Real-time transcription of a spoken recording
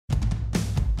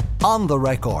On the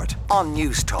Record on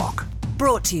News Talk.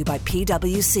 Brought to you by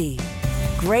PwC.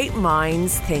 Great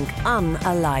minds think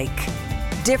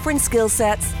unalike. Different skill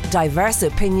sets, diverse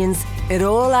opinions. It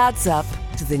all adds up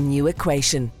to the new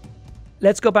equation.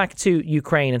 Let's go back to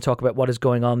Ukraine and talk about what is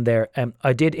going on there.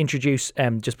 I did introduce,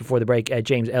 just before the break,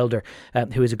 James Elder,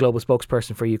 who is a global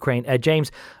spokesperson for Ukraine.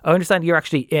 James, I understand you're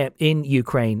actually in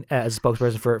Ukraine as a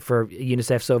spokesperson for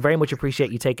UNICEF, so I very much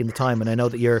appreciate you taking the time, and I know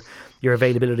that your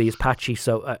availability is patchy,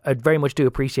 so I very much do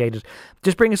appreciate it.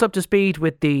 Just bring us up to speed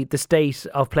with the state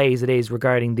of play as it is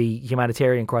regarding the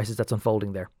humanitarian crisis that's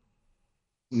unfolding there.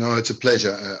 No, it's a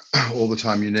pleasure. All the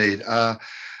time you need.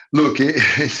 Look,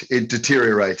 it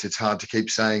deteriorates. It's hard to keep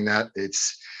saying that.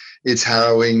 It's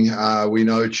harrowing. We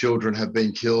know children have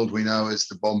been killed. We know as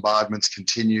the bombardments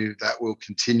continue, that will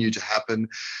continue to happen.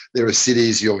 There are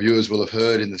cities your viewers will have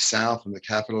heard in the south and the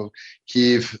capital,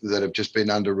 Kyiv, that have just been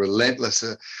under relentless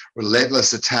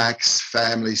attacks,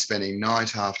 families spending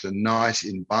night after night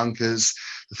in bunkers.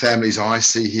 The families I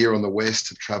see here on the west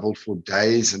have travelled for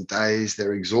days and days.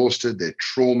 They're exhausted. They're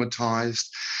traumatised.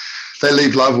 They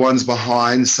leave loved ones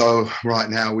behind. So right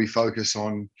now we focus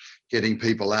on getting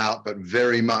people out, but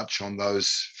very much on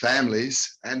those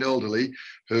families and elderly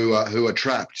who are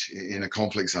trapped in a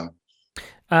conflict zone.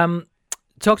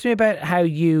 Talk to me about how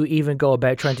you even go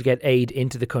about trying to get aid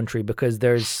into the country, because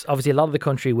there's obviously a lot of the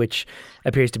country which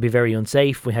appears to be very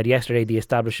unsafe. We had yesterday the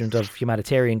establishment of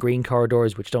humanitarian green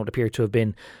corridors, which don't appear to have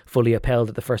been fully upheld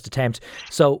at the first attempt.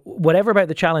 So whatever about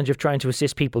the challenge of trying to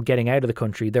assist people getting out of the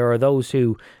country, there are those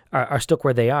who are stuck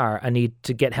where they are and need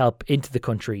to get help into the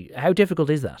country. How difficult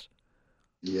is that?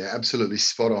 Yeah, absolutely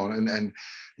spot on. And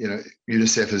you know,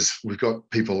 UNICEF we've got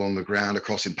people on the ground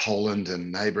across in Poland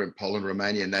and neighbouring Poland,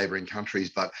 Romania, neighbouring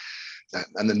countries,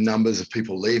 and the numbers of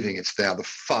people leaving, it's now the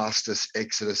fastest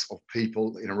exodus of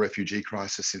people in a refugee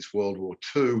crisis since World War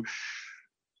II.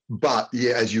 But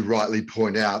yeah, as you rightly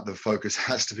point out, the focus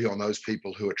has to be on those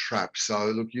people who are trapped. So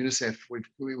look, UNICEF,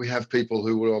 we have people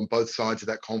who were on both sides of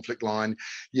that conflict line.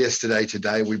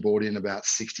 Today, we brought in about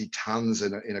 60 tons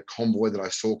in a convoy that I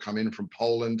saw come in from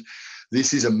Poland.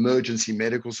 This is emergency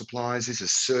medical supplies. This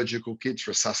is surgical kits,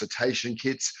 resuscitation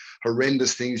kits,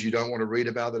 horrendous things you don't want to read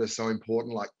about that are so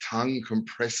important, like tongue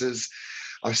compressors.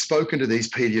 I've spoken to these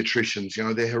pediatricians. You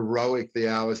know, they're heroic, the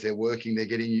hours they're working. They're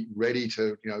getting ready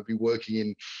to, be working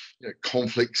in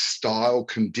conflict-style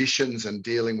conditions and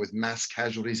dealing with mass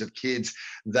casualties of kids.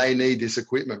 They need this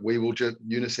equipment.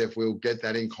 UNICEF will get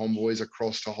that in convoys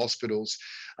across to hospitals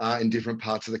in different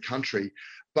parts of the country.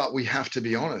 But we have to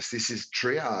be honest, this is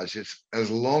triage. As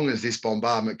long as this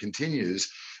bombardment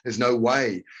continues, there's no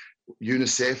way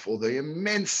UNICEF or the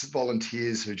immense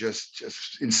volunteers who just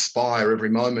inspire every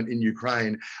moment in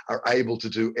Ukraine are able to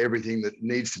do everything that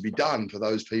needs to be done for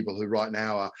those people who right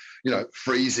now are,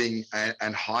 freezing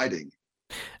and hiding.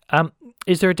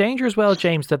 Is there a danger as well,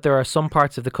 James, that there are some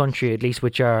parts of the country, at least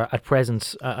which are at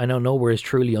present, I know nowhere is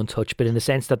truly untouched, but in the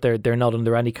sense that they're not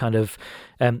under any kind of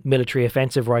military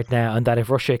offensive right now, and that if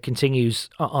Russia continues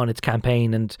on its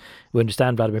campaign, and we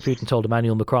understand Vladimir Putin told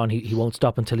Emmanuel Macron he won't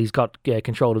stop until he's got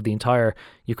control of the entire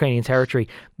Ukrainian territory,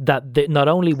 that not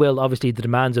only will obviously the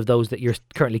demands of those that you're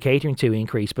currently catering to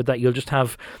increase, but that you'll just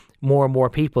have more and more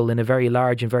people in a very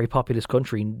large and very populous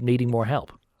country needing more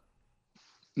help.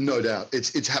 No doubt.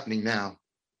 It's happening now.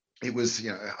 It was,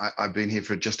 I've been here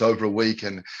for just over a week,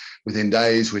 and within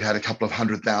days we'd had a couple of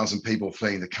 100,000 people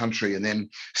fleeing the country, and then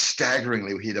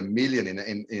staggeringly we hit 1 million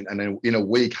in a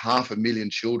week, 500,000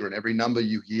 children. Every number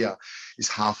you hear is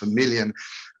 500,000.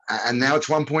 And now it's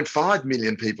 1.5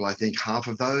 million people, I think, half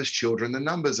of those children. The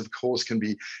numbers, of course, can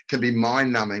be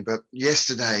mind-numbing. But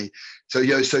yesterday, so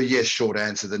yes, short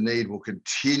answer, the need will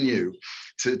continue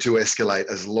to escalate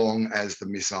as long as the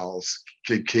missiles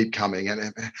keep coming.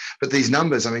 But these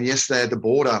numbers, yesterday at the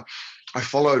border, I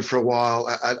followed for a while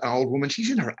an old woman.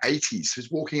 She's in her 80s,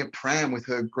 who's walking a pram with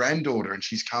her granddaughter, and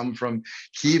she's come from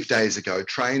Kyiv days ago,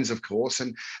 trains, of course,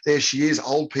 and there she is,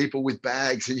 old people with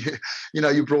bags. And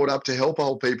you're brought up to help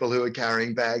old people who are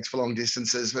carrying bags for long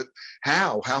distances, but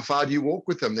how far do you walk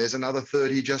with them? There's another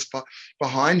 30 just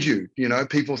behind you.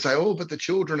 People say, oh, but the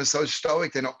children are so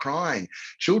stoic, they're not crying.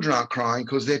 Children aren't crying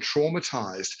because they're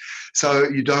traumatized. So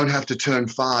you don't have to turn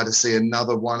far to see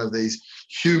another one of these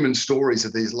human stories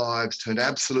of these lives turned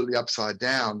absolutely upside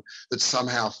down that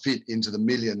somehow fit into the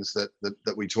millions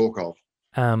that we talk of.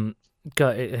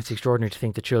 God, it's extraordinary to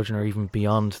think that children are even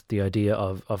beyond the idea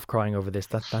of crying over this.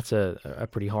 That's a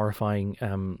pretty horrifying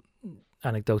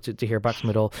anecdote to hear back from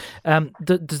it all.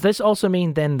 Does this also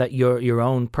mean then that your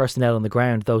own personnel on the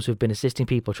ground, those who've been assisting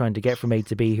people trying to get from A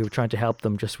to B, who are trying to help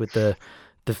them just with the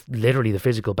literally the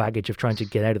physical baggage of trying to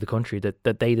get out of the country,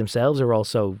 that they themselves are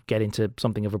also getting to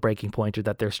something of a breaking point, or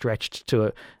that they're stretched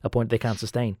to a point they can't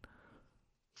sustain?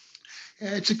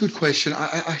 Yeah, it's a good question.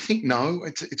 I think no.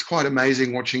 It's quite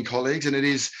amazing watching colleagues, and it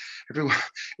is everyone.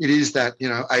 It is that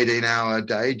 18-hour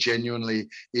day genuinely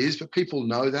is, but people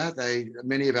know that.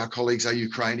 Many of our colleagues are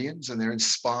Ukrainians, and they're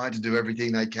inspired to do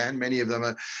everything they can. Many of them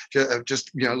are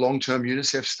just long-term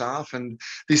UNICEF staff, and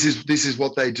this is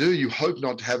what they do. You hope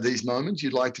not to have these moments.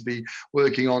 You'd like to be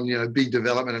working on big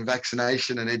development and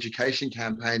vaccination and education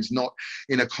campaigns, not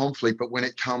in a conflict. But when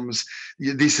it comes,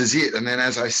 this is it. And then,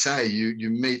 as I say, you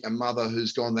meet a mother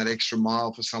who's gone that extra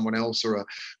mile for someone else, or a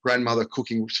grandmother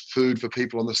cooking food for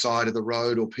people on the side of the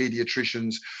road, or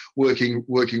pediatricians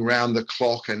working round the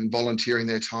clock and volunteering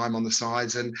their time on the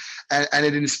sides, and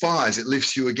it inspires. It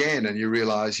lifts you again, and you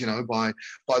realise, by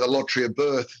the lottery of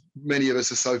birth, many of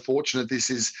us are so fortunate.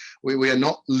 We are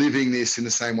not living this in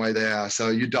the same way they are. So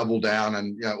you double down,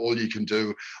 and all you can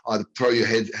do, either throw your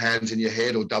hands in your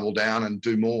head or double down and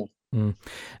do more.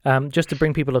 Just to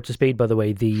bring people up to speed, by the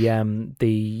way, the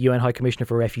UN High Commissioner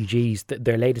for Refugees,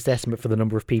 their latest estimate for the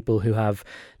number of people who have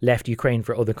left Ukraine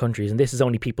for other countries, and this is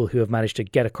only people who have managed to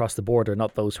get across the border,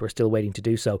 not those who are still waiting to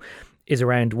do so, is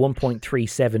around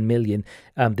 1.37 million.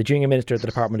 The Junior Minister at the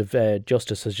Department of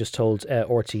Justice has just told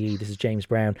RTE, this is James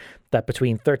Brown, that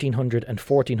between 1,300 and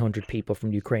 1,400 people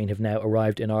from Ukraine have now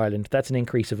arrived in Ireland. That's an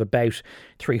increase of about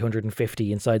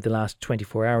 350 inside the last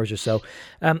 24 hours or so.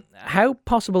 How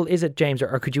possible is it, James,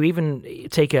 or could you even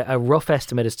take a rough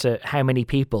estimate as to how many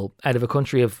people out of a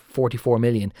country of 44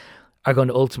 million are going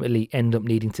to ultimately end up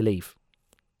needing to leave?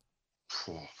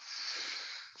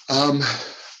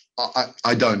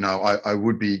 I don't know. I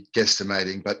would be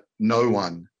guesstimating, but no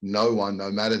one,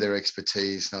 no matter their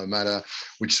expertise, no matter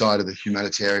which side of the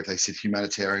humanitarian, if they said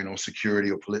humanitarian or security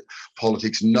or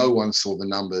politics, no one saw the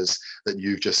numbers that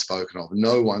you've just spoken of.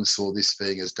 No one saw this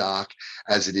being as dark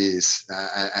as it is,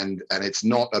 and it's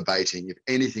not abating. If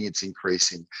anything, it's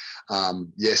increasing.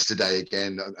 Yesterday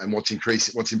again, and what's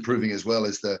improving as well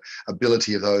is the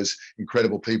ability of those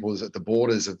incredible peoples at the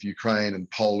borders of Ukraine and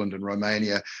Poland and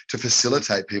Romania to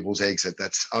facilitate people's exit.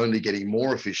 That's only getting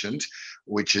more efficient,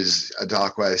 which is a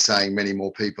dark way of saying many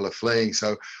more people are fleeing.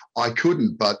 So I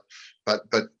couldn't but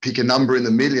pick a number in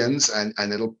the millions, and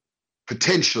it'll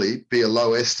potentially be a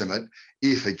low estimate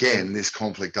if, again, this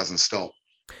conflict doesn't stop.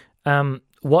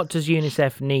 What does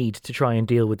UNICEF need to try and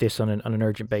deal with this on an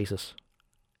urgent basis?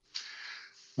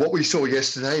 What we saw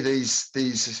yesterday,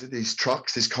 these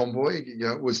trucks, this convoy,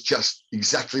 was just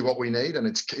exactly what we need, and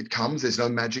it comes. There's no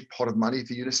magic pot of money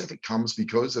for UNICEF. It comes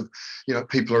because of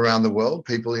people around the world,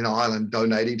 people in Ireland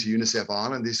donating to UNICEF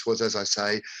Ireland. This was, as I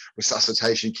say,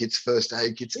 resuscitation kits, first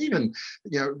aid kits, even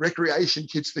recreation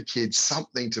kits for kids,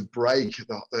 something to break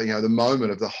the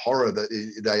moment of the horror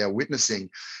that they are witnessing.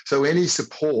 So any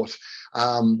support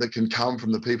that can come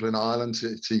from the people in Ireland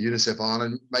to UNICEF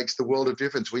Ireland makes the world of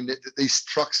difference. These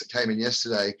trucks that came in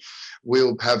yesterday,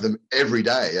 we'll have them every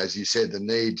day. As you said, the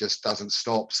need just doesn't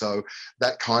stop. So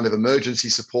that kind of emergency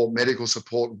support, medical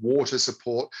support, water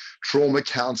support, trauma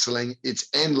counselling, it's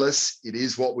endless. It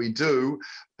is what we do,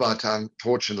 but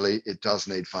unfortunately, it does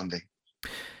need funding.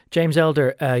 James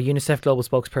Elder, UNICEF Global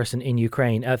Spokesperson in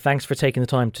Ukraine. Thanks for taking the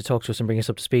time to talk to us and bring us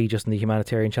up to speed just on the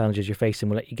humanitarian challenges you're facing.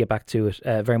 We'll let you get back to it.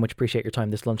 Very much appreciate your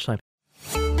time this lunchtime.